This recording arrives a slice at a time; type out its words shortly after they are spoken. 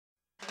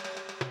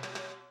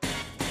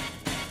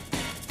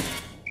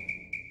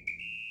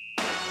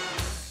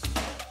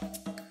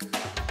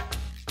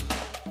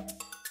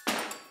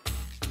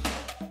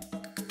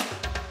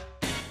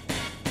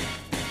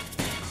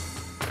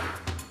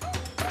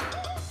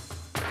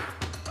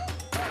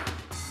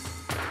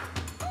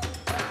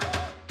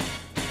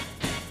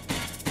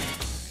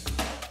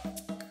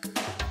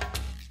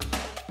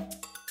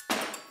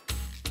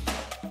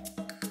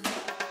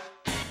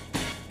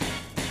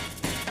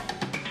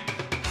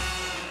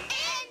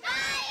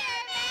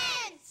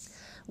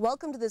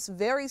Welcome to this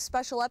very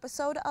special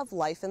episode of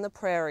Life in the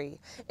Prairie.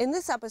 In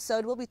this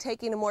episode, we'll be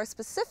taking a more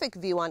specific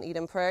view on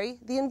Eden Prairie,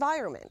 the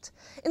environment.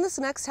 In this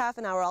next half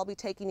an hour, I'll be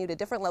taking you to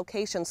different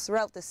locations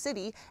throughout the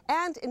city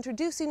and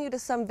introducing you to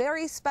some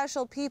very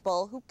special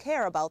people who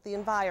care about the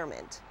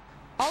environment.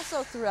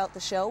 Also throughout the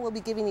show, we'll be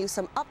giving you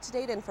some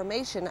up-to-date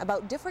information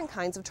about different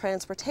kinds of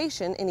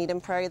transportation in Eden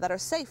Prairie that are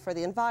safe for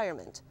the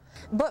environment.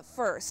 But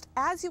first,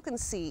 as you can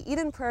see,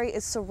 Eden Prairie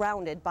is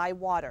surrounded by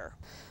water.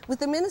 With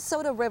the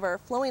Minnesota River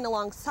flowing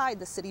alongside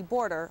the city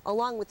border,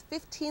 along with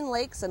 15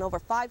 lakes and over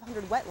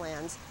 500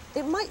 wetlands,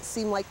 it might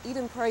seem like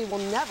Eden Prairie will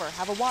never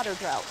have a water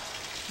drought.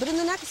 But in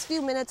the next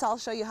few minutes, I'll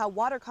show you how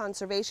water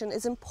conservation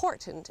is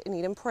important in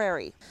Eden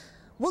Prairie.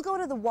 We'll go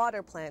to the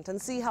water plant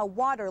and see how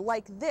water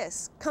like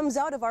this comes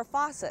out of our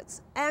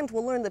faucets, and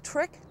we'll learn the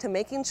trick to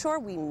making sure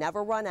we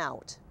never run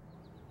out.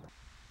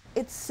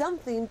 It's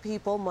something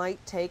people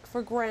might take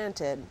for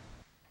granted.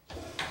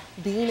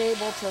 Being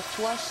able to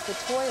flush the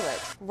toilet,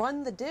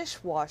 run the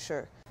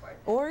dishwasher,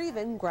 or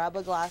even grab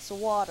a glass of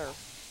water.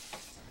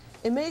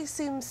 It may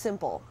seem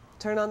simple.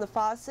 Turn on the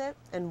faucet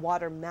and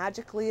water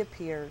magically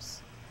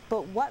appears.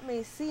 But what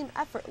may seem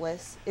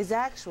effortless is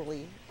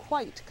actually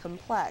quite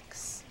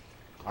complex.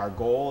 Our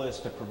goal is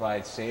to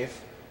provide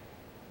safe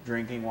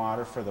drinking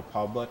water for the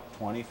public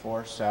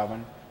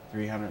 24/7,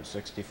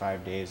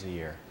 365 days a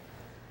year.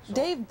 So,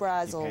 Dave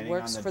Brazel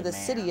works for the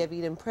city of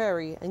Eden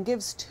Prairie and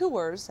gives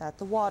tours at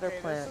the water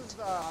plant.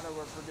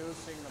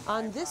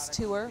 On this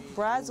tour,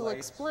 Brazel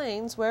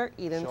explains where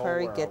Eden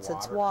Prairie gets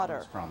its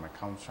water. It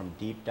comes from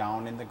deep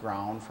down in the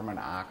ground from an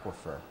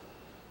aquifer.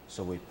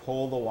 So we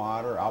pull the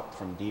water up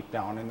from deep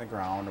down in the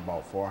ground,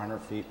 about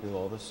 400 feet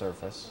below the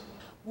surface.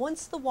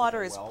 Once the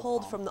water is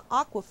pulled from the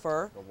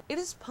aquifer, it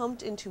is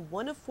pumped into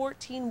one of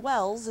 14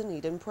 wells in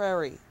Eden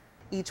Prairie.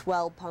 Each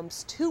well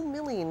pumps 2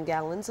 million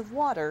gallons of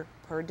water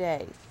per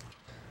day.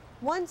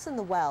 Once in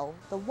the well,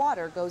 the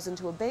water goes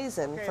into a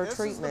basin for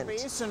treatment.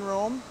 This is the basin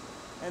room,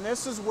 and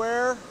this is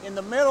where, in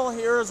the middle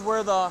here, is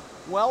where the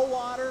well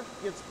water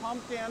gets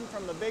pumped in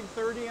from the big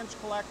 30-inch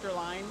collector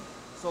line.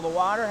 So the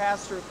water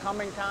has to come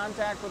in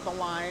contact with the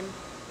line.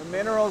 The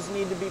minerals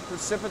need to be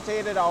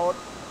precipitated out,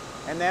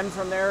 and then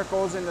from there it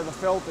goes into the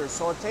filters.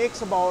 So it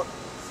takes about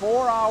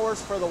 4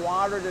 hours for the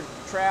water to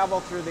travel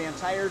through the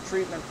entire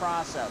treatment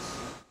process.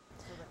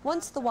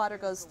 Once the water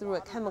goes through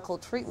a chemical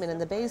treatment in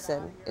the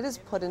basin, it is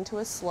put into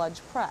a sludge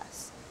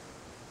press.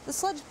 The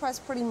sludge press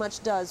pretty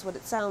much does what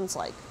it sounds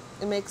like.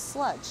 It makes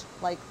sludge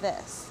like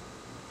this.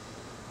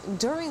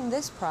 During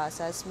this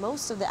process,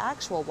 most of the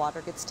actual water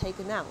gets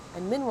taken out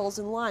and minerals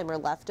and lime are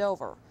left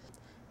over.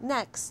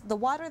 Next, the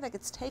water that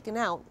gets taken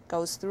out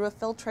goes through a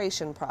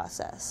filtration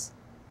process.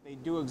 They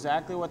do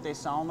exactly what they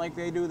sound like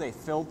they do. They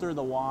filter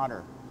the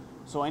water.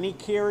 So any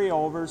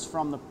carryovers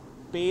from the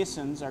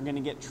basins are going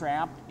to get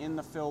trapped in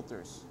the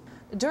filters.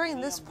 During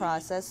this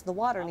process, the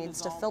water needs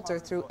to filter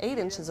through 8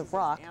 inches of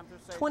rock,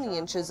 20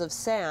 inches of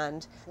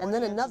sand, and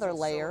then another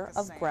layer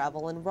of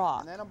gravel and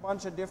rock. And then a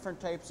bunch of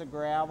different types of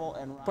gravel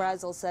and rock.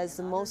 Brazel says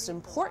the most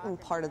important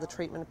part of the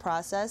treatment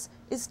process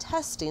is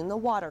testing the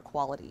water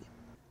quality.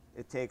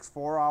 It takes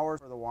 4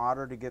 hours for the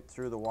water to get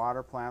through the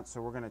water plant,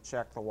 so we're going to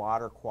check the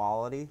water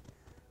quality.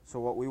 So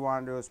what we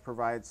want to do is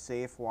provide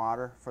safe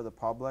water for the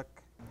public.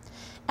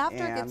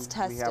 After it gets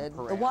tested,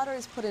 the water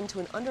is put into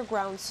an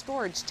underground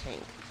storage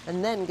tank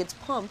and then gets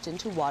pumped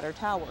into water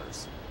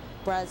towers.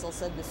 Brazel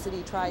said the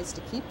city tries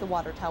to keep the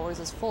water towers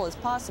as full as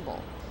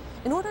possible.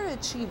 In order to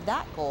achieve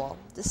that goal,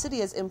 the city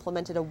has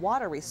implemented a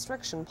water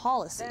restriction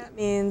policy. That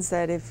means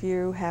that if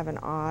you have an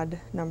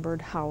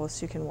odd-numbered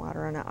house, you can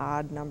water on an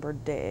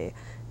odd-numbered day.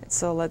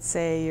 So let's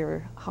say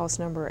your house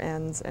number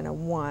ends in a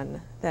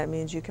 1. That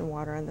means you can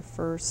water on the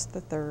 1st,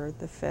 the 3rd,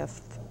 the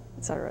 5th,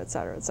 etc.,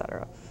 etc.,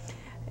 etc.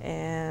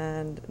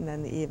 And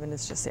then the even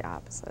is just the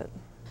opposite.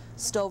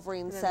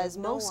 Stoverine says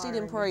most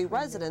Eden Prairie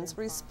residents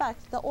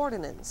respect the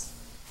ordinance.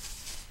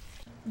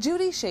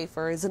 Judy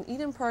Schaefer is an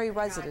Eden Prairie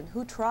resident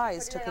who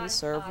tries to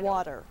conserve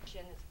water.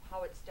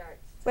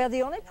 Well,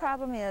 the only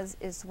problem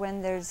is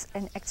when there's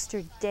an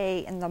extra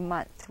day in the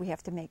month, we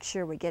have to make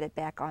sure we get it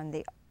back on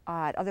the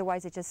odd.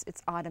 Otherwise,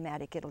 it's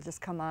automatic. It'll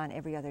just come on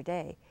every other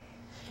day.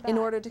 In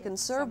order to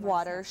conserve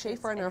water,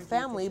 Schaefer and her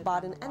family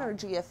bought an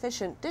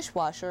energy-efficient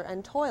dishwasher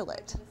and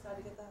toilet.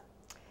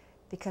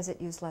 Because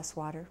it used less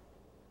water.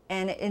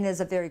 And it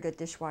is a very good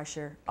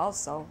dishwasher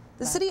also.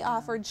 The city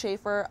offered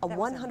Schaefer a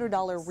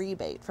 $100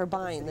 rebate for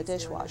buying the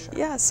dishwasher.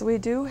 Yes, we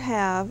do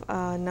have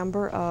a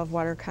number of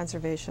water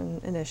conservation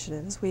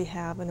initiatives. We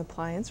have an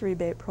appliance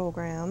rebate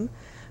program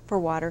for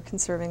water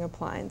conserving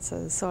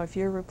appliances. So if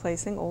you're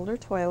replacing older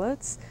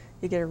toilets,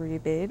 you get a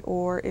rebate,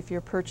 or if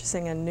you're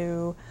purchasing a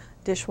new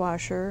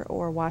dishwasher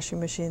or washing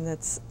machine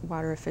that's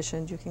water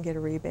efficient, you can get a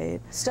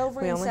rebate.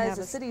 Stoverine says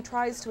the city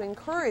tries to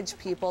encourage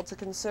people to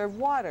conserve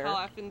water,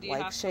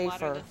 like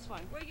Schaefer.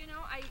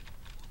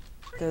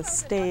 The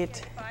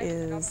state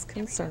is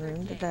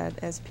concerned that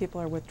as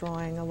people are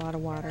withdrawing a lot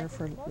of water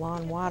for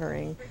lawn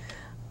watering,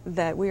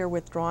 that we are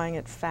withdrawing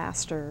it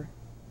faster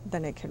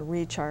than it can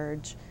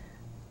recharge,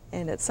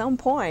 and at some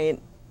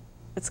point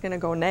it's going to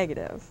go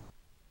negative.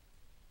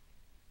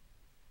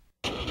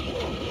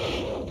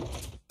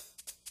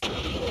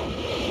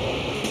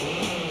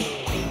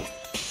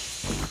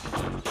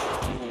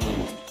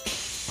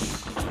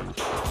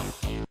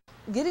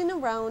 Getting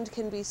around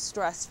can be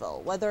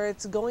stressful, whether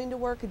it's going to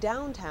work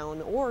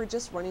downtown or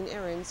just running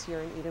errands here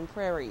in Eden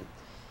Prairie.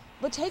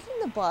 But taking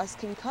the bus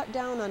can cut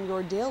down on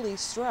your daily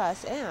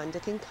stress, and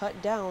it can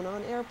cut down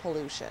on air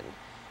pollution.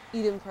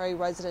 Eden Prairie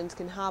residents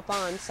can hop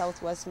on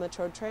Southwest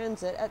Metro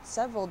Transit at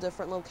several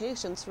different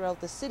locations throughout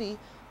the city,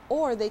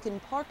 or they can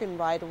park and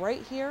ride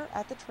right here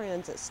at the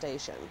transit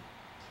station.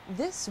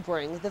 This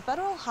spring, the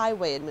Federal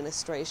Highway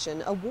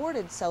Administration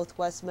awarded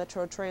Southwest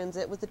Metro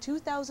Transit with the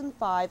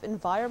 2005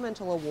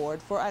 Environmental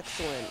Award for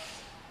Excellence.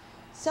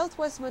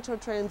 Southwest Metro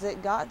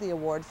Transit got the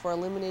award for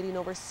eliminating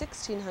over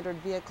 1,600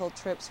 vehicle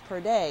trips per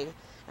day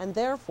and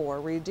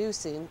therefore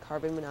reducing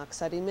carbon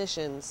monoxide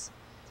emissions.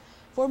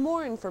 For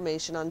more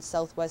information on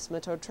Southwest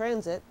Metro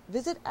Transit,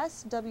 visit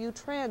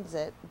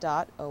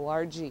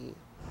swtransit.org.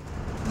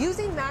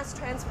 Using mass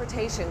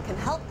transportation can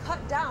help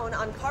cut down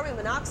on carbon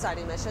monoxide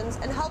emissions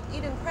and help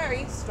Eden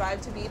Prairie strive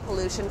to be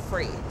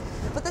pollution-free.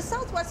 But the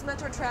Southwest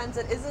Metro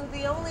Transit isn't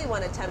the only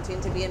one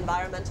attempting to be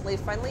environmentally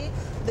friendly.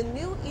 The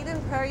new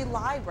Eden Prairie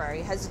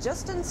Library has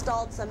just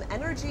installed some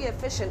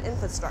energy-efficient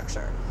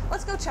infrastructure.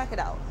 Let's go check it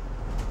out.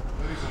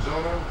 Ladies and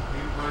gentlemen,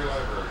 Eden Prairie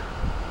Library.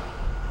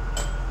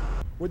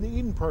 When the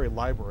Eden Prairie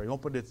Library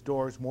opened its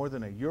doors more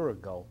than a year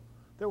ago,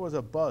 there was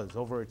a buzz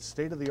over its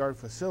state-of-the-art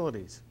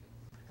facilities.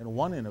 And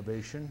one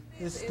innovation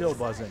is still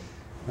buzzing.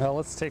 Well,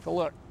 let's take a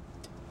look.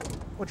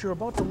 What you're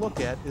about to look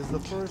at is the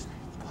first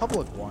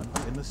public one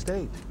in the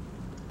state.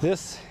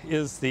 This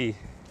is the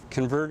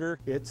converter.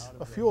 It's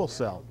a fuel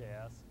cell.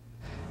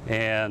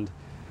 And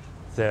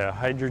the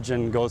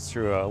hydrogen goes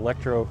through an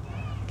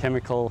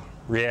electrochemical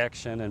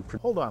reaction and...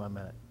 Hold on a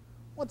minute.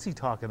 What's he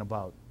talking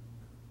about?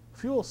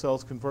 Fuel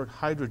cells convert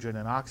hydrogen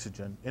and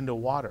oxygen into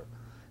water,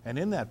 and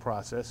in that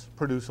process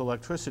produce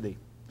electricity.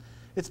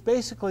 It's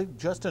basically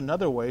just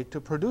another way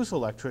to produce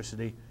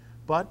electricity,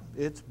 but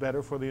it's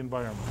better for the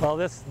environment. Well,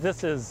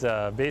 this is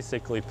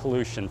basically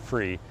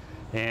pollution-free,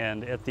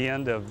 and at the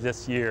end of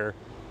this year,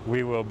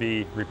 we will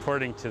be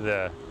reporting to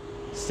the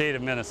state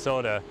of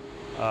Minnesota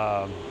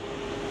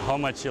how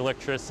much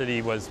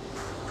electricity was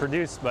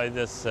produced by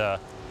this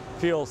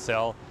fuel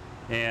cell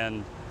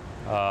and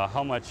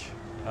how much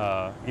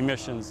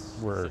emissions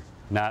were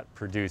not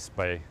produced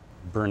by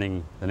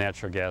burning the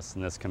natural gas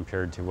in this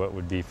compared to what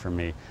would be from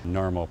a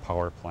normal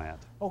power plant.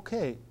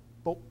 Okay,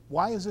 but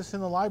why is this in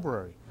the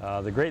library?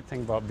 The great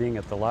thing about being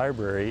at the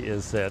library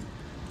is that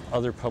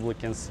other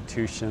public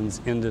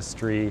institutions,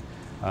 industry,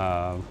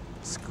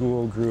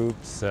 school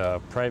groups,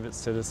 private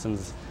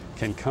citizens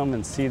can come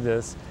and see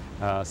this,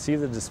 see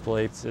the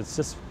display. It's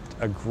just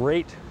a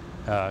great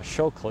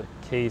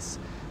showcase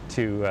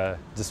to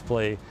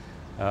display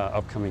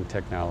upcoming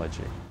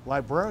technology.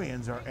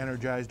 Librarians are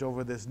energized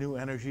over this new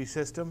energy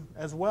system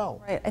as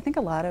well. Right. I think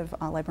a lot of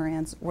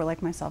librarians were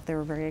like myself. They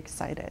were very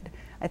excited.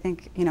 I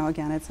think, you know,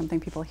 again, it's something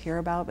people hear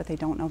about, but they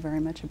don't know very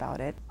much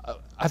about it.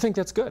 I think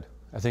that's good.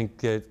 I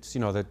think it's,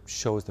 you know, that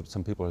shows that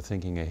some people are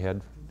thinking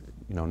ahead,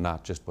 you know,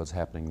 not just what's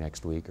happening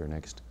next week or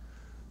next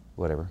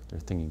whatever. They're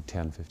thinking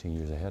 10, 15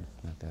 years ahead.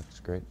 That's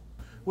great.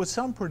 With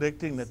some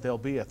predicting that there'll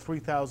be a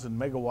 3,000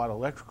 megawatt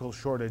electrical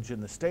shortage in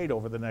the state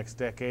over the next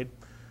decade,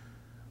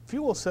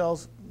 fuel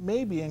cells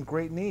may be in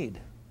great need,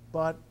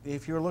 but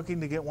if you're looking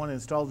to get one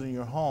installed in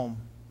your home,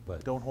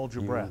 don't hold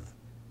your breath.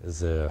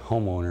 As a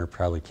homeowner,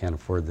 probably can't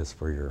afford this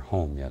for your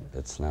home yet.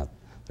 It's not,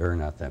 there are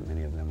not that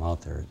many of them out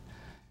there.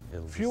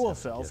 Fuel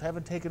cells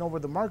haven't taken over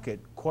the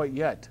market quite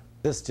yet.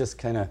 This just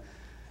kind of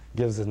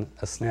gives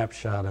a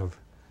snapshot of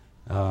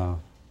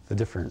the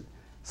different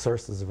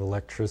sources of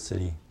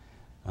electricity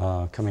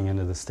coming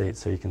into the state.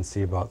 So you can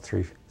see about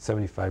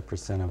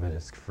 75% of it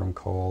is from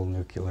coal,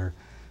 nuclear,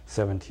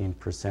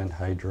 17%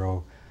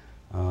 hydro,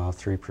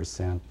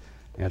 3%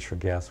 natural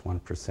gas,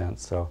 1%.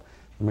 So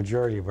the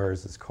majority of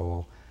ours is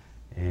coal,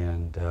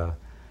 and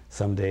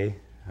someday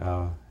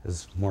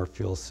as more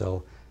fuel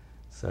cells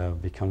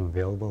become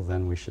available,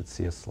 then we should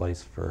see a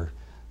slice for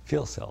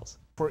fuel cells.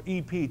 For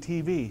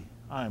EPTV,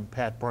 I'm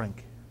Pat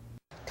Brink.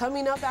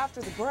 Coming up after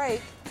the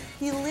break,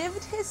 he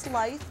lived his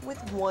life with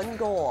one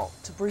goal: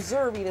 to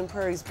preserve Eden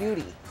Prairie's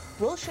beauty.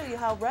 We'll show you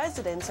how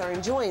residents are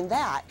enjoying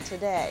that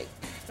today.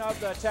 Of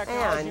the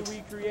technology And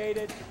we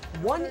created.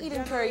 one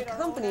Eden Prairie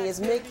company is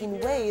making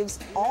waves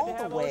all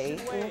the way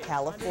in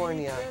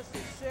California.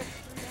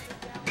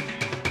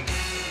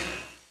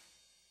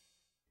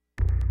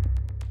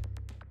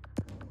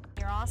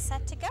 You're all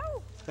set to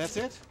go. That's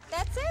it?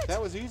 That's it.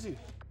 That was easy.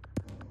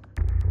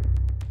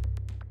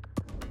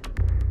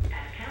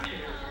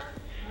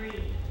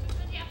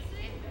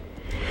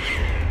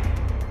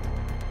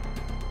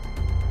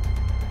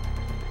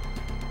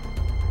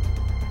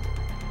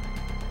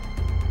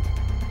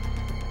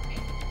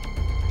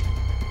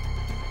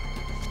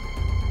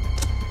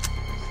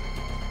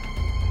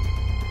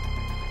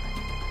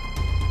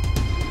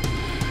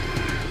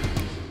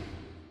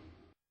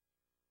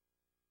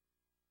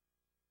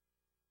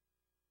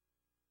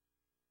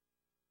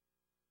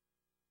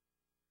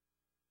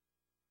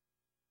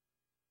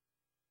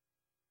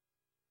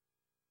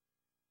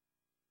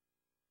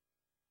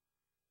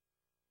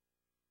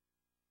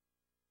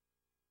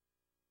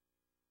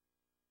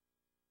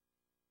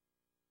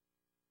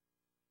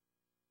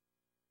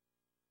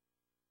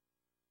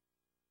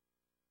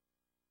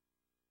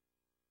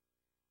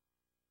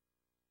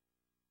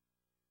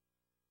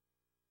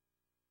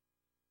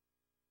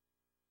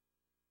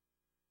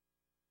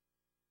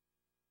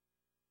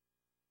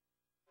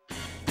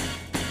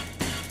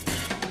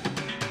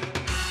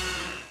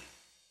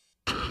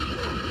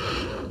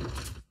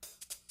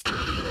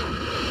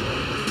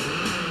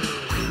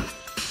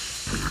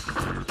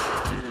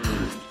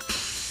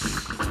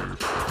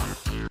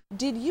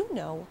 Did you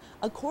know,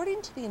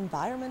 according to the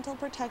Environmental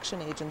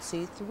Protection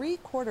Agency,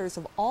 3/4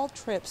 of all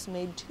trips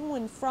made to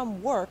and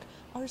from work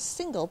are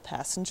single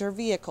passenger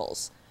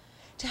vehicles.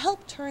 To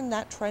help turn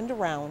that trend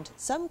around,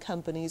 some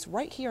companies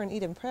right here in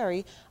Eden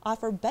Prairie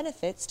offer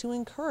benefits to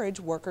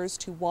encourage workers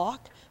to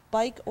walk,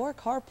 bike, or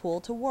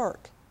carpool to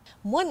work.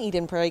 One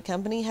Eden Prairie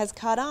company has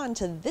caught on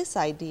to this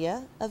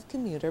idea of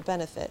commuter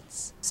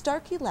benefits.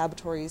 Starkey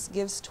Laboratories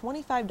gives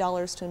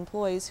 $25 to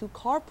employees who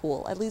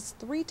carpool at least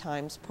 3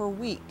 times per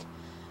week.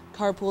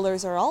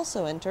 Carpoolers are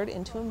also entered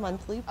into a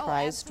monthly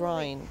prize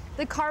drawing.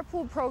 The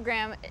carpool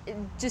program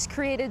just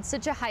created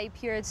such a hype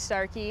here at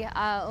Starkey.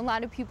 A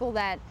lot of people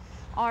that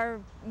are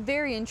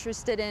very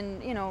interested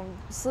in,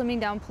 slimming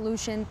down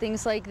pollution,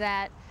 things like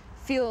that,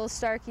 feel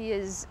Starkey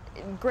is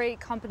a great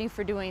company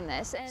for doing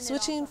this. And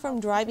switching from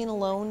driving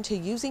alone to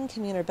using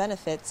commuter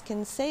benefits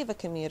can save a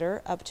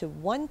commuter up to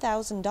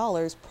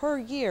 $1,000 per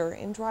year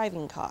in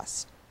driving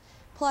costs.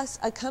 Plus,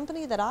 a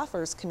company that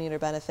offers commuter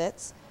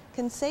benefits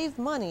can save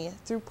money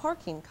through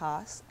parking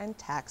costs and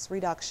tax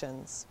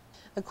reductions.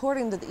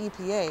 According to the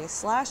EPA,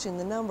 slashing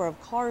the number of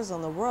cars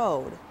on the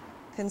road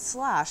can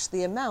slash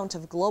the amount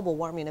of global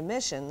warming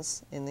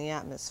emissions in the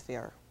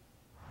atmosphere.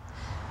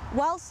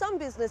 While some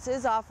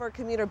businesses offer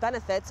commuter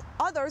benefits,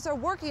 others are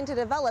working to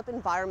develop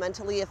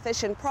environmentally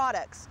efficient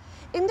products.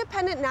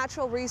 Independent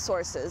Natural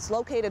Resources,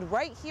 located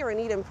right here in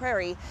Eden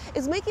Prairie,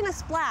 is making a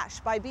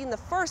splash by being the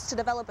first to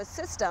develop a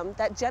system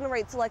that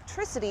generates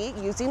electricity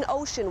using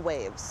ocean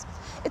waves.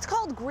 It's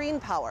called Green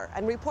Power,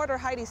 and reporter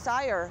Heidi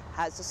Sire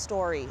has the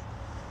story.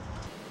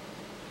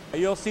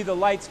 You'll see the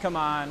lights come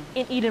on.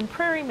 In Eden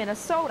Prairie,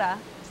 Minnesota,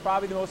 It's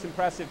probably the most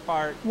impressive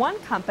part. one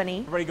company,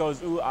 Everybody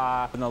goes ooh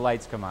ah when the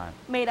lights come on.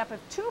 made up of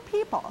 2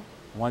 people,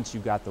 Once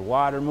you've got the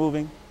water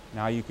moving,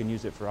 now you can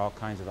use it for all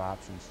kinds of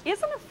options.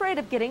 isn't afraid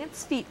of getting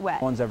its feet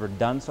wet. No one's ever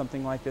done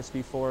something like this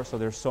before, so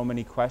there's so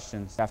many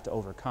questions you have to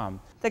overcome.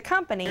 The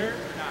company,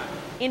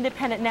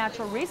 Independent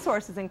Natural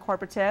Resources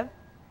Incorporated,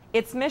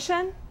 its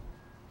mission,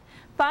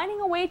 finding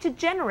a way to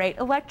generate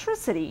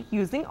electricity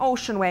using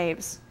ocean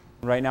waves.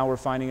 Right now we're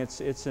finding it's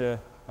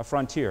a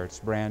frontier. It's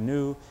brand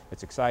new,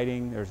 it's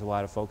exciting, there's a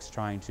lot of folks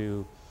trying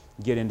to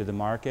get into the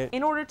market.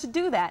 In order to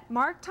do that,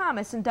 Mark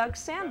Thomas and Doug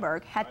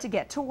Sandberg had to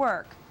get to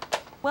work.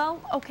 Well,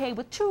 okay,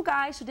 with 2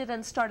 guys who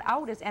didn't start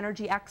out as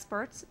energy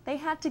experts, they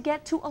had to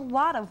get to a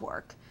lot of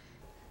work.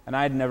 And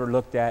I had never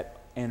looked at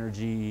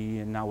energy,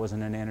 and I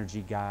wasn't an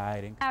energy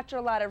guy. After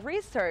a lot of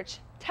research,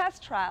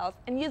 test trials,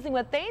 and using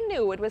what they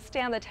knew would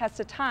withstand the test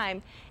of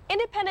time,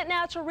 Independent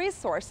Natural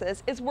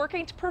Resources is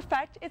working to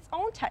perfect its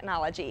own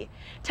technology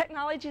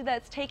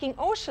that's taking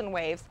ocean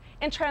waves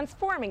and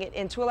transforming it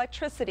into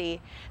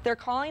electricity. They're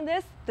calling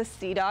this the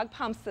Sea Dog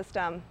pump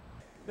system.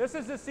 This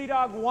is the Sea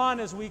Dog 1,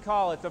 as we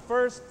call it, the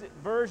first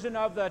version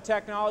of the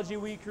technology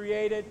we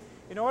created.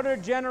 In order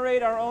to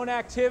generate our own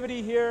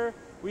activity here,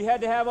 we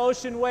had to have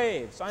ocean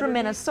waves. From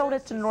Minnesota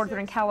to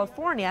Northern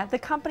California, the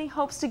company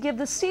hopes to give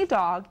the Sea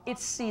Dog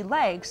its sea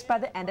legs by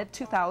the end of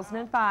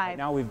 2005.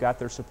 Now we've got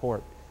their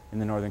support in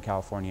the Northern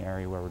California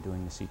area where we're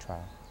doing the sea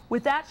trial.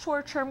 With that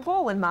short-term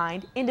goal in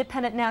mind,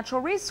 Independent Natural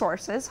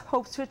Resources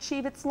hopes to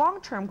achieve its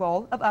long-term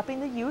goal of upping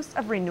the use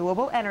of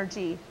renewable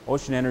energy.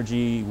 Ocean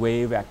energy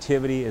wave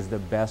activity is the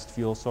best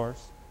fuel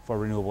source for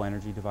renewable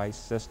energy device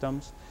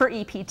systems. For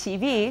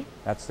EPTV,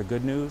 that's the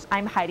good news.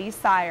 I'm Heidi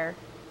Sire.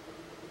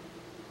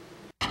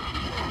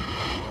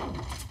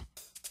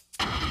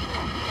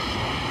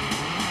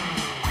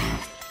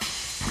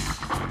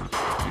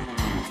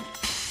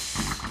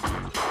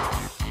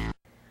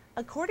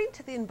 According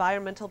to the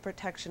Environmental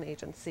Protection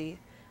Agency,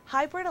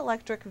 hybrid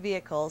electric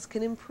vehicles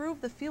can improve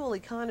the fuel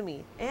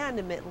economy and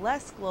emit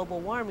less global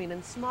warming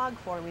and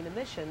smog-forming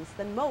emissions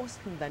than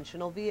most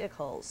conventional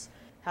vehicles.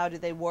 How do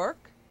they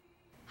work?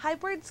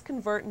 Hybrids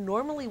convert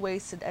normally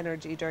wasted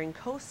energy during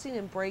coasting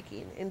and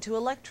braking into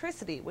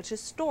electricity, which is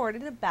stored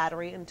in a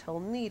battery until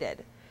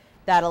needed.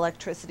 That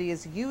electricity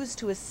is used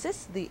to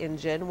assist the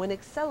engine when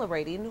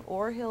accelerating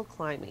or hill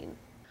climbing.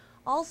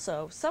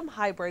 Also, some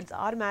hybrids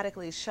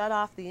automatically shut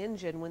off the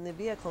engine when the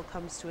vehicle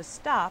comes to a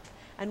stop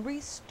and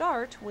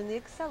restart when the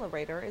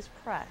accelerator is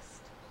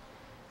pressed.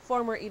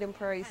 Former Eden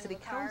Prairie City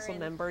Council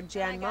member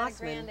Jan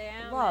Mossman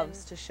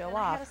loves to show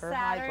off her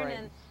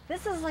hybrid.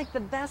 This is like the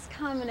best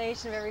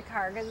combination of every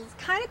car because it's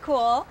kind of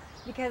cool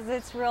because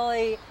it's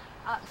really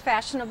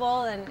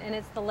fashionable and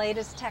it's the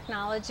latest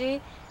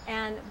technology.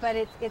 But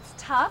it's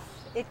tough.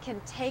 It can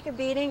take a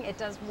beating. It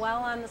does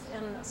well in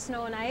the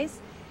snow and ice.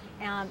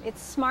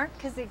 It's smart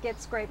because it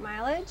gets great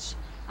mileage.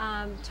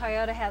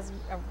 Toyota has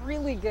a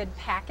really good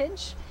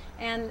package.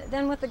 And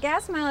then with the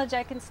gas mileage,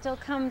 I can still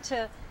come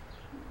to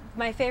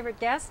my favorite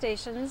gas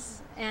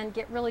stations and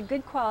get really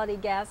good quality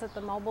gas at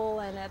the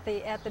Mobil and at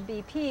the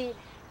BP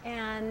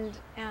and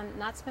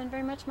not spend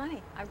very much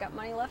money. I've got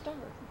money left over.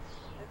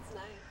 That's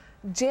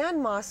nice. Jan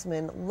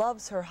Mossman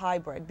loves her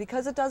hybrid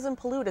because it doesn't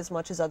pollute as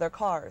much as other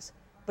cars.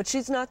 But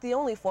she's not the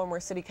only former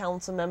city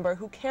council member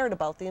who cared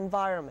about the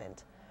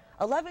environment.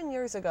 11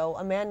 years ago,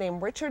 a man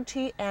named Richard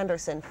T.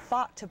 Anderson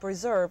fought to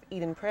preserve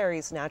Eden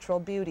Prairie's natural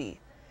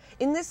beauty.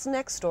 In this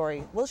next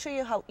story, we'll show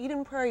you how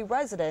Eden Prairie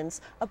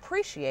residents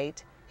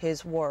appreciate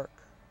his work.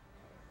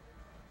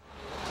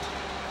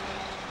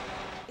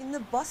 In the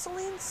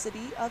bustling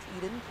city of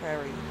Eden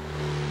Prairie,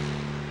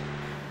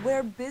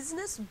 where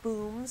business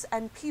booms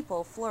and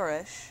people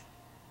flourish,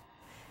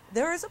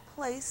 there is a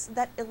place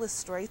that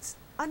illustrates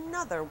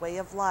another way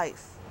of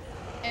life.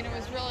 And it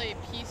was really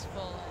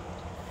peaceful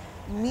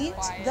and Meet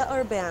quiet. the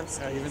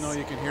Urbanskys. Even though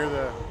you can hear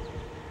the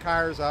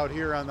cars out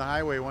here on the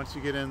highway, once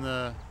you get in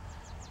the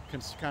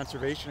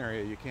conservation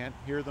area, you can't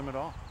hear them at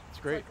all. It's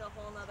great.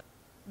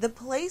 The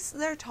place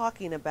they're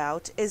talking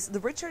about is the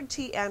Richard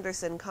T.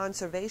 Anderson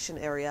Conservation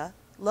Area,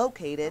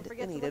 located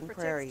in Eden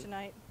Prairie.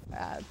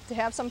 To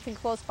have something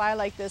close by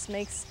like this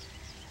makes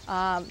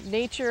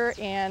nature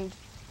and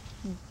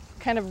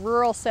kind of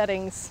rural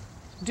settings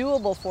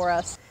doable for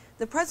us.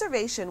 The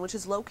preservation, which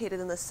is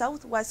located in the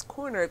southwest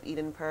corner of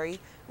Eden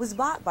Prairie, was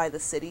bought by the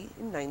city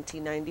in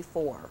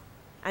 1994.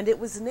 And it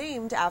was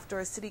named after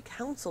a city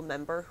council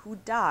member who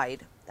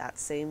died that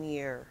same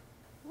year.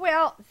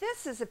 Well,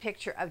 this is a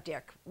picture of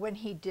Dick when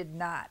he did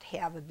not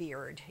have a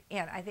beard.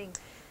 And I think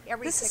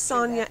every This is picture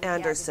Sonia that we have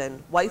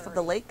Anderson, wife of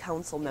the late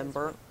council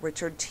member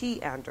Richard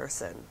T.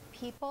 Anderson.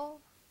 People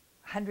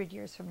 100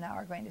 years from now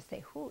are going to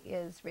say, who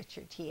is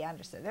Richard T.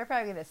 Anderson? They're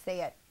probably going to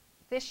say it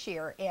this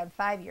year and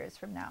 5 years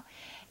from now.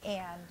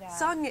 And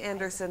Sonia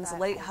Anderson's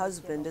late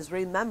husband is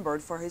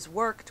remembered for his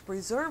work to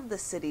preserve the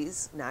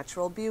city's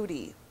natural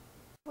beauty.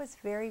 I was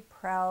very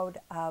proud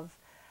of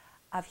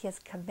his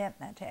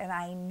commitment, and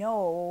I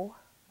know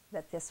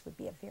that this would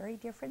be a very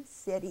different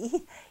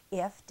city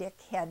if Dick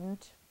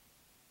hadn't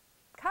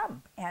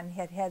come and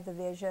had had the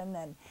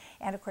vision.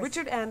 And of course,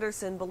 Richard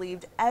Anderson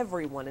believed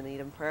everyone in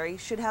Eden Prairie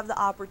should have the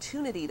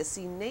opportunity to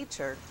see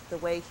nature the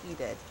way he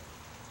did.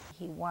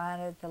 He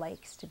wanted the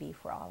lakes to be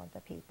for all of the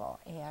people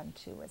and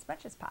to, as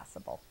much as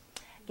possible,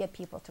 get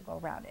people to go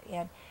around it.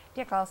 And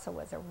Dick also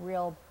was a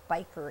real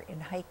biker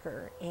and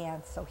hiker,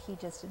 and so he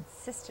just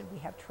insisted we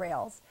have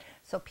trails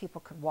so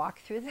people could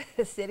walk through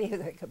the city,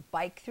 they could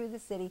bike through the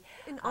city.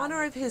 In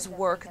honor of his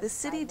work, the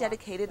city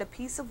dedicated a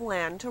piece of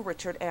land to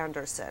Richard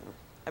Anderson,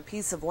 a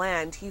piece of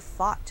land he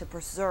fought to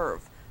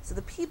preserve so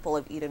the people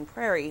of Eden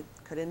Prairie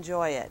could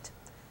enjoy it.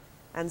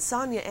 And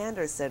Sonia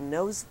Anderson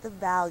knows the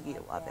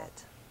value of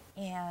it.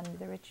 And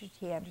the Richard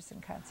T.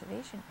 Anderson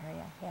Conservation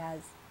Area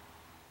has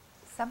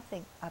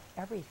something of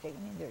everything.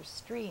 I mean, there's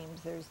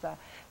streams, there's the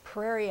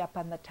prairie up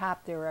on the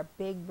top, there are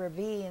big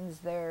ravines,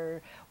 there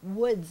are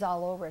woods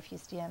all over. If you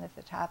stand at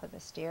the top of the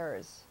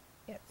stairs,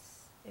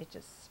 it's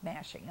just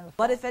smashing.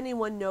 But if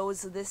anyone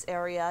knows this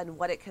area and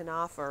what it can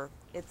offer,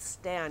 it's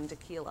Stan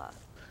Tequila.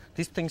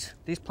 These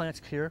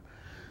plants here,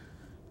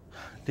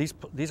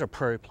 these are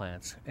prairie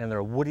plants, and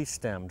they're woody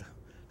stemmed.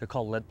 They're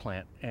called lead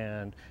plant,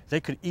 and they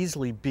could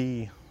easily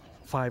be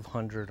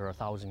 500 or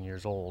 1,000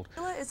 years old.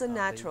 Tequila is a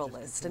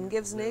naturalist and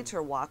gives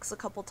nature walks a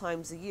couple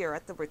times a year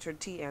at the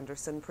Richard T.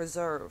 Anderson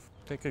Preserve.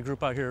 Take a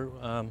group out here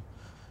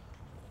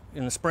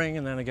in the spring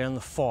and then again in the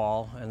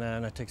fall, and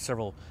then I take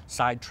several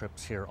side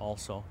trips here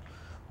also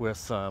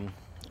with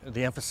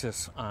the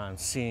emphasis on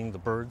seeing the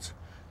birds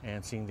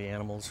and seeing the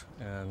animals,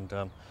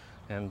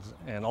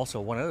 and also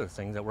one other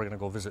thing that we're going to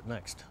go visit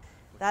next.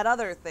 That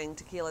other thing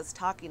Tequila's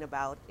talking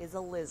about is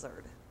a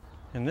lizard.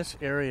 In this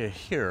area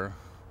here,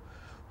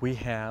 we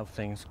have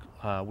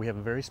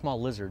very small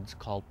lizards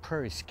called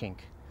prairie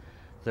skink.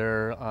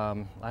 They're,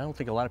 I don't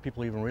think a lot of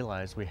people even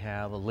realize we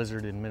have a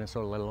lizard in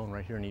Minnesota, let alone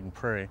right here in Eden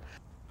Prairie.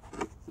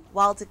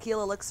 While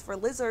Tequila looks for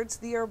lizards,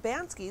 the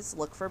Urbanskys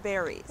look for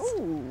berries.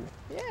 Ooh,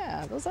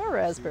 yeah, those are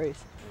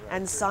raspberries.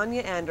 And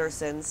Sonia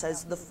Anderson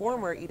says the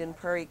former Eden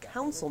Prairie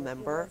council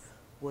member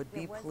would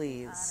be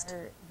pleased.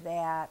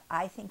 That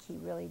I think he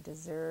really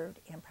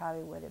deserved and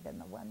probably would have been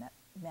the one that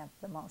meant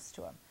the most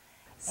to him.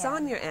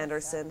 Sonia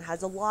Anderson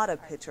has a lot of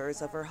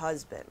pictures of her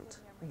husband,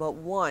 but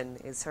one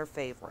is her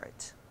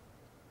favorite.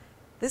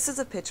 This is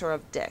a picture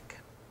of Dick.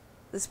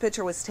 This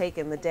picture was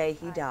taken the day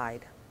he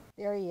died.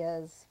 There he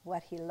is,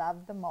 what he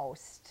loved the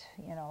most,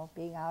 you know,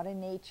 being out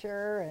in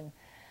nature and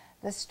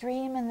the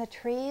stream and the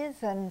trees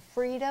and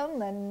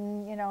freedom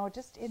and, you know,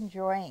 just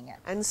enjoying it.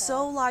 And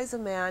so lies a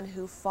man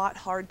who fought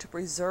hard to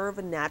preserve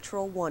a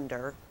natural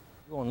wonder.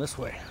 Going this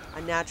way.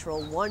 A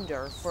natural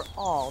wonder for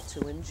all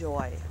to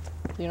enjoy.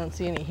 You don't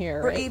see any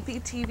here, For right?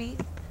 APTV,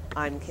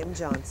 I'm Kim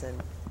Johnson.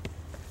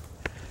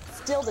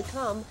 Still to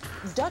come,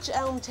 Dutch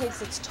elm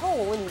takes its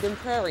toll in Eden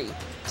Prairie.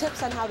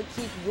 Tips on how to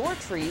keep your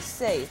trees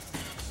safe.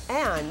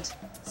 And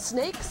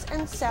snakes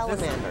and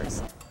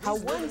salamanders. How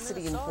one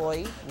city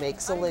employee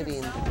makes a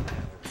living.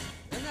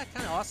 Isn't that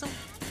kind of awesome?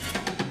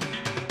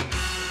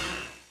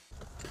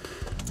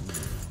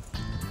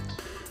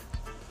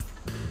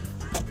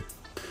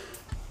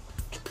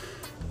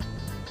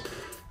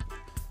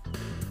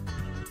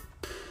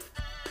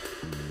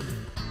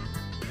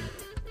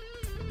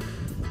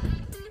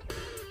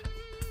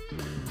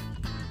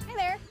 Hey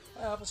there.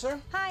 officer.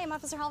 Hi, I'm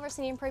Officer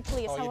Halverson, Eden Prairie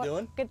Police. How are you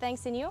doing? Good,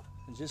 thanks, and you?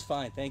 Just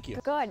fine, thank you.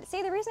 Good.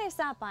 Say, the reason I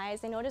stopped by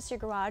is I noticed your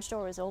garage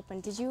door was open.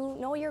 Did you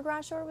know your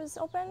garage door was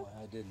open? Oh,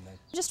 I didn't.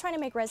 Just trying to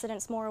make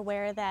residents more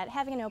aware that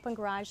having an open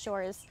garage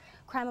door is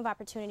a crime of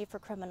opportunity for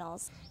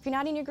criminals. If you're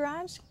not in your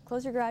garage,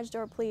 close your garage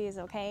door, please,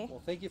 okay?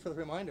 Well, thank you for the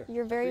reminder.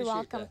 You're very Appreciate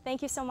welcome. that.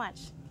 Thank you so much.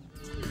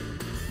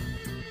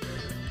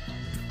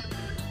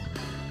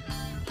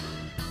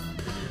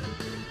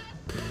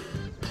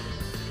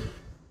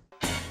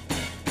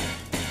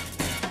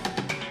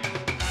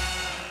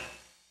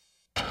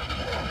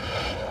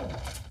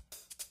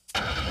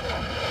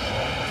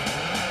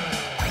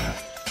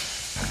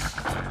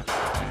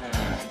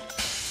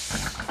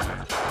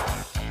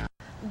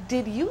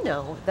 Did you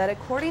know that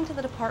according to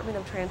the Department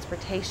of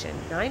Transportation,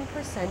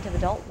 9% of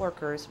adult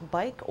workers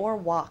bike or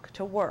walk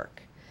to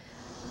work?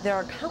 There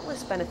are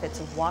countless benefits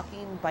of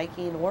walking,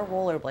 biking, or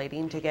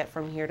rollerblading to get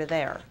from here to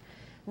there.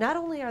 Not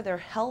only are there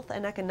health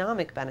and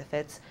economic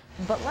benefits,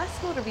 but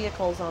less motor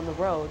vehicles on the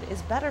road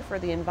is better for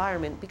the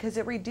environment because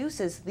it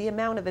reduces the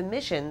amount of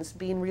emissions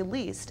being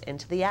released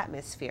into the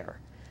atmosphere.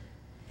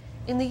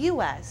 In the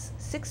U.S.,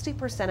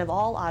 60% of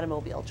all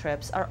automobile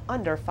trips are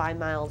under 5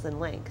 miles in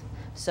length.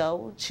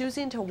 So,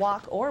 choosing to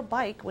walk or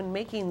bike when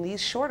making these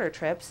shorter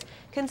trips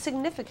can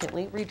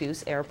significantly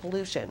reduce air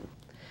pollution.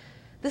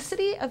 The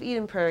city of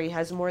Eden Prairie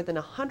has more than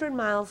 100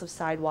 miles of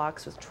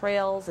sidewalks with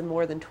trails and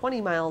more than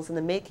 20 miles in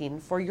the making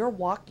for your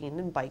walking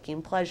and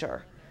biking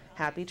pleasure.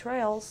 Happy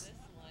trails!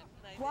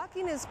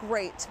 Walking is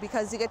great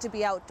because you get to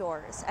be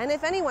outdoors, and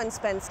if anyone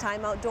spends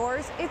time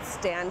outdoors, it's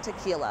Stand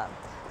Tequila.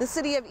 The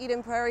city of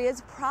Eden Prairie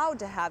is proud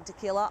to have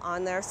tequila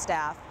on their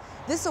staff.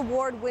 This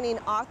award-winning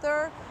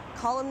author,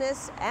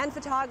 columnist, and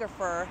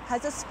photographer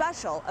has a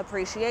special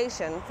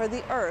appreciation for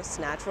the Earth's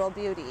natural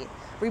beauty.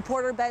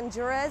 Reporter Ben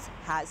Jurez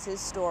has his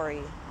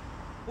story.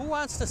 Who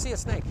wants to see a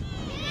snake?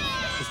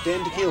 To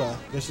Stand Tequila,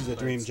 this is a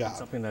dream job.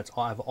 Something that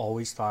I've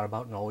always thought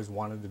about and always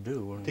wanted to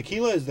do.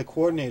 Tequila is the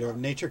coordinator of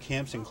nature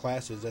camps and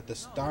classes at the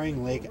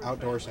Starring Lake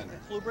Outdoor Center.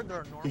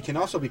 He can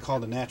also be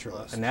called a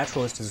naturalist. A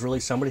naturalist is really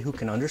somebody who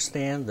can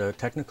understand the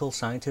technical,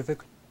 scientific,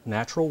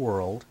 natural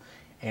world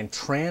and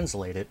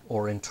translate it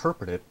or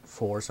interpret it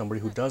for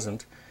somebody who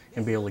doesn't,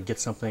 and be able to get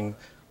something,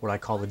 what I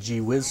call the gee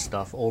whiz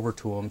stuff, over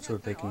to them so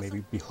that they can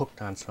maybe be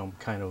hooked on some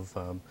kind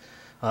of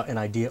an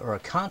idea or a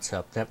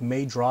concept that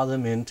may draw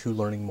them into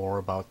learning more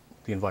about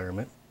the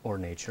environment or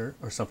nature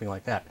or something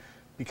like that.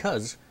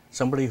 Because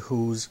somebody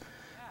who's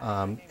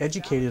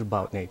educated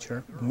about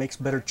nature makes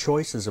better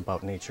choices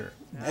about nature.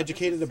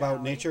 Educated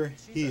about nature,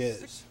 he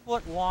is.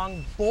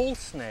 6-foot-long bull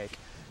snake.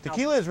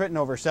 Tequila has written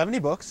over 70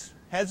 books,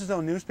 has his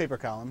own newspaper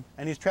column,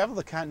 and he's traveled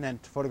the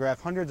continent to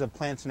photograph hundreds of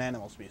plants and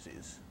animal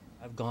species.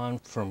 I've gone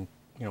from,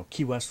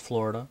 Key West,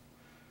 Florida,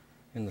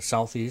 in the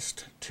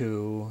southeast,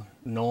 to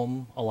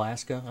Nome,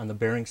 Alaska, on the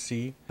Bering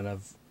Sea, and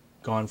I've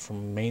gone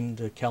from Maine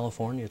to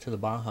California to the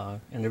Baja,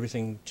 and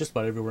everything, just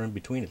about everywhere in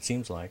between, it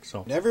seems like.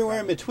 So And everywhere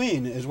in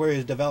between is where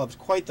he's developed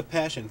quite the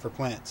passion for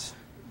plants.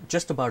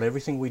 Just about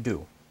everything we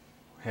do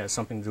has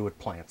something to do with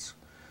plants.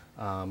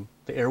 The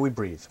air we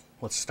breathe.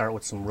 Let's start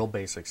with some real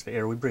basics. The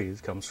air we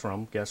breathe comes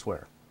from, guess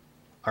where?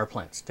 Our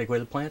plants. Take away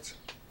the plants,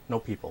 no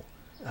people.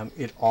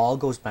 It all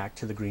goes back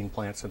to the green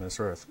plants on this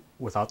earth.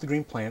 Without the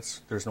green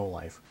plants, there's no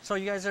life. So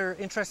you guys are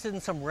interested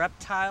in some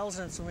reptiles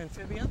and some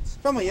amphibians?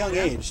 From a young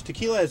age,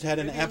 Tequila has had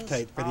an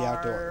appetite for the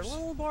outdoors. A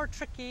little more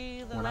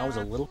tricky than When I was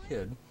a little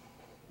kid,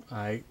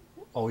 I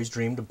always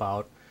dreamed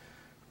about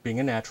being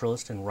a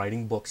naturalist and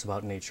writing books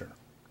about nature.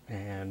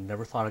 And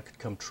never thought it could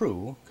come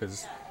true,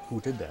 because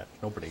who did that?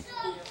 Nobody.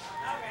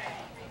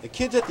 The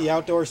kids at the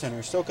Outdoor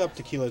Center soak up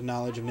Tequila's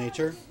knowledge of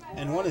nature,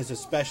 and one is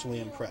especially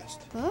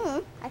impressed.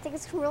 I think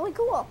it's really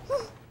cool.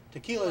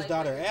 Tequila's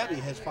daughter Abby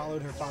has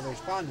followed her father's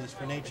fondness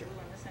for nature.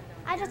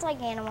 I just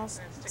like animals,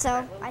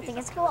 so I think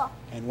it's cool.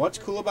 And what's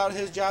cool about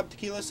his job,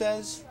 Tequila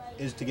says,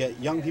 is to get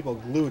young people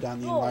glued on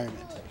the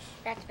environment.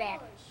 That's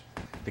bad.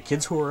 The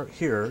kids who are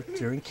here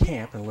during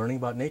camp and learning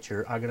about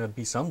nature are going to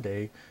be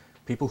someday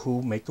people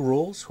who make the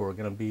rules, who are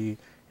going to be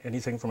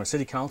anything from a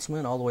city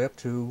councilman all the way up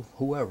to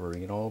whoever,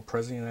 President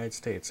of the United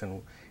States.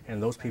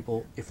 And those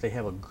people, if they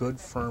have a good,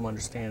 firm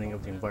understanding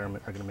of the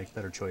environment, are going to make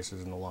better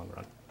choices in the long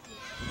run.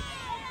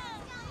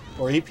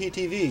 For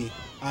EPTV,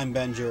 I'm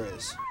Ben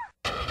Jurez.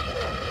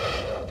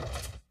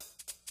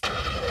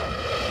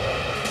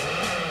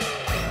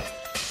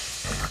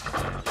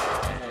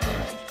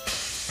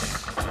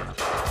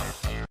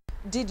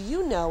 Did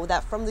you know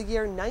that from the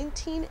year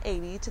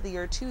 1980 to the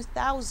year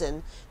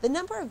 2000, the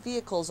number of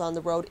vehicles on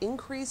the road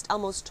increased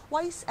almost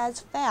twice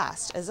as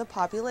fast as the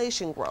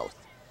population growth?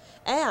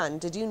 And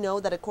did you know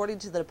that according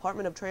to the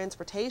Department of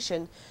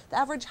Transportation, the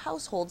average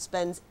household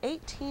spends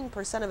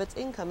 18% of its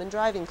income in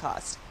driving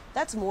costs?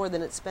 That's more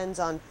than it spends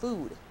on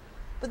food.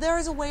 But there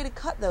is a way to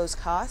cut those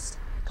costs: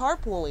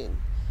 carpooling.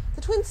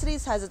 The Twin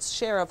Cities has its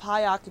share of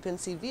high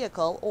occupancy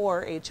vehicle,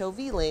 or HOV,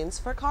 lanes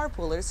for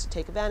carpoolers to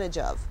take advantage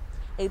of.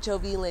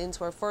 HOV lanes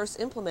were first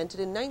implemented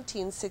in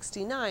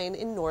 1969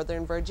 in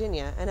Northern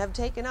Virginia and have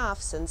taken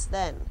off since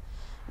then.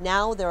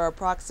 Now there are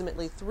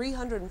approximately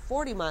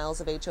 340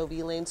 miles of HOV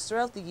lanes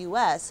throughout the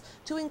U.S.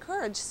 to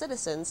encourage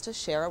citizens to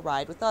share a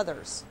ride with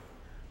others.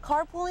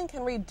 Carpooling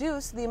can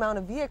reduce the amount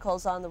of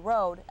vehicles on the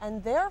road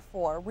and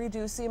therefore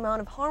reduce the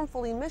amount of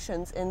harmful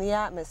emissions in the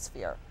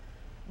atmosphere.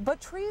 But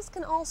trees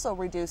can also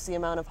reduce the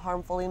amount of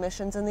harmful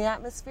emissions in the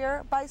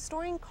atmosphere by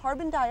storing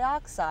carbon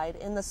dioxide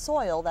in the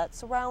soil that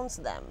surrounds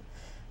them.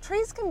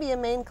 Trees can be a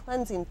main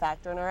cleansing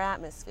factor in our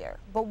atmosphere,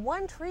 but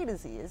one tree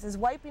disease is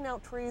wiping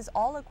out trees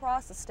all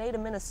across the state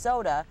of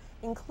Minnesota,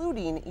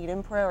 including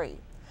Eden Prairie.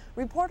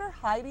 Reporter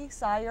Heidi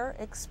Sire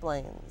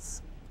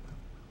explains.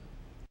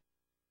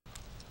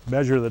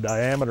 Measure the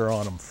diameter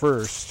on them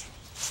first.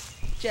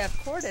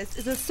 Jeff Cordes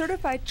is a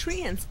certified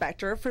tree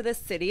inspector for the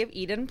city of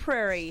Eden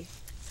Prairie.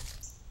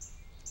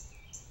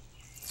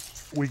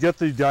 We get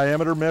the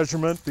diameter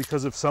measurement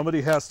because if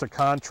somebody has to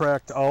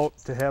contract out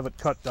to have it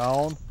cut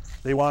down,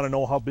 they want to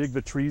know how big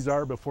the trees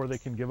are before they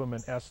can give them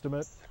an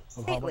estimate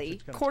of how much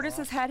it's going to Cordes cost.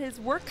 has had his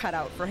work cut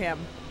out for him,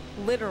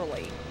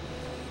 literally.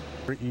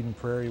 For Eden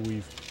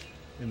Prairie,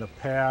 in the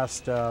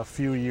past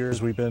few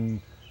years, we've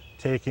been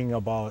taking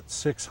about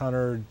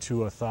 600 to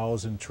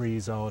 1,000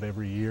 trees out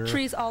every year.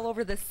 Trees all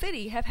over the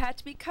city have had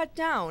to be cut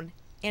down,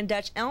 and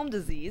Dutch elm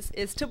disease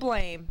is to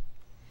blame.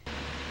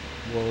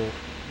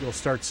 You'll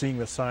start seeing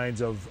the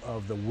signs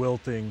of the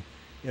wilting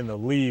in the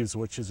leaves,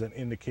 which is an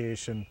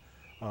indication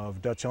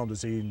of Dutch elm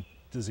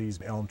disease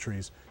elm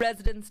trees.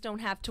 Residents don't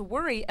have to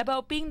worry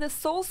about being the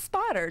sole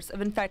spotters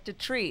of infected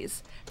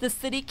trees. The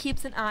city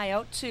keeps an eye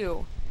out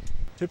too.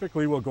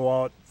 Typically we'll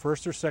go out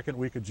first or second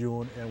week of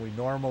June, and we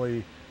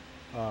normally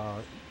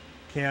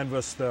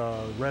canvass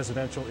the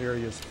residential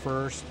areas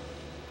first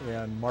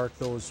and mark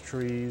those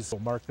trees.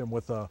 We'll mark them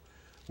with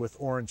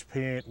orange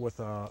paint with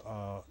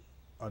a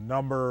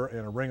number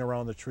and a ring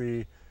around the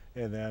tree,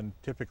 and then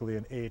typically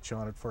an H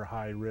on it for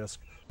high risk.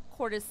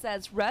 Cordes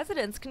says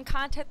residents can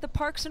contact the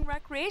Parks and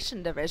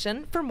Recreation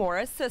Division for more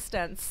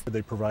assistance.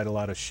 They provide a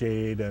lot of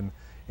shade, and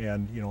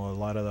you know, a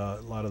lot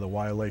of the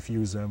wildlife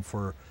use them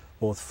for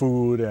both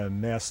food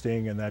and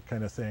nesting and that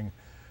kind of thing.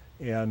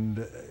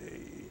 And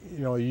you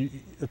know,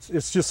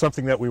 it's just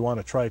something that we want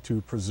to try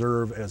to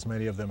preserve as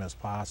many of them as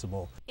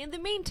possible. In the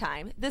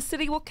meantime, the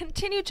city will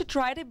continue to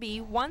try to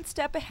be one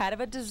step ahead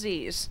of a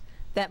disease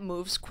that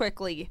moves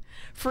quickly.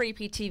 For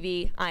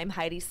APTV, I'm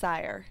Heidi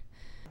Sire.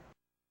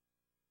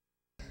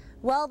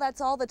 Well, that's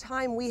all the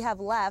time we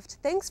have left.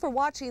 Thanks for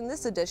watching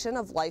this edition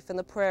of Life in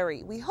the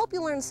Prairie. We hope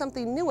you learned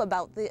something new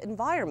about the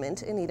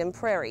environment in Eden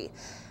Prairie.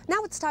 Now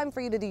it's time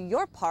for you to do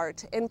your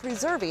part in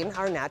preserving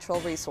our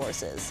natural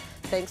resources.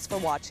 Thanks for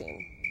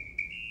watching.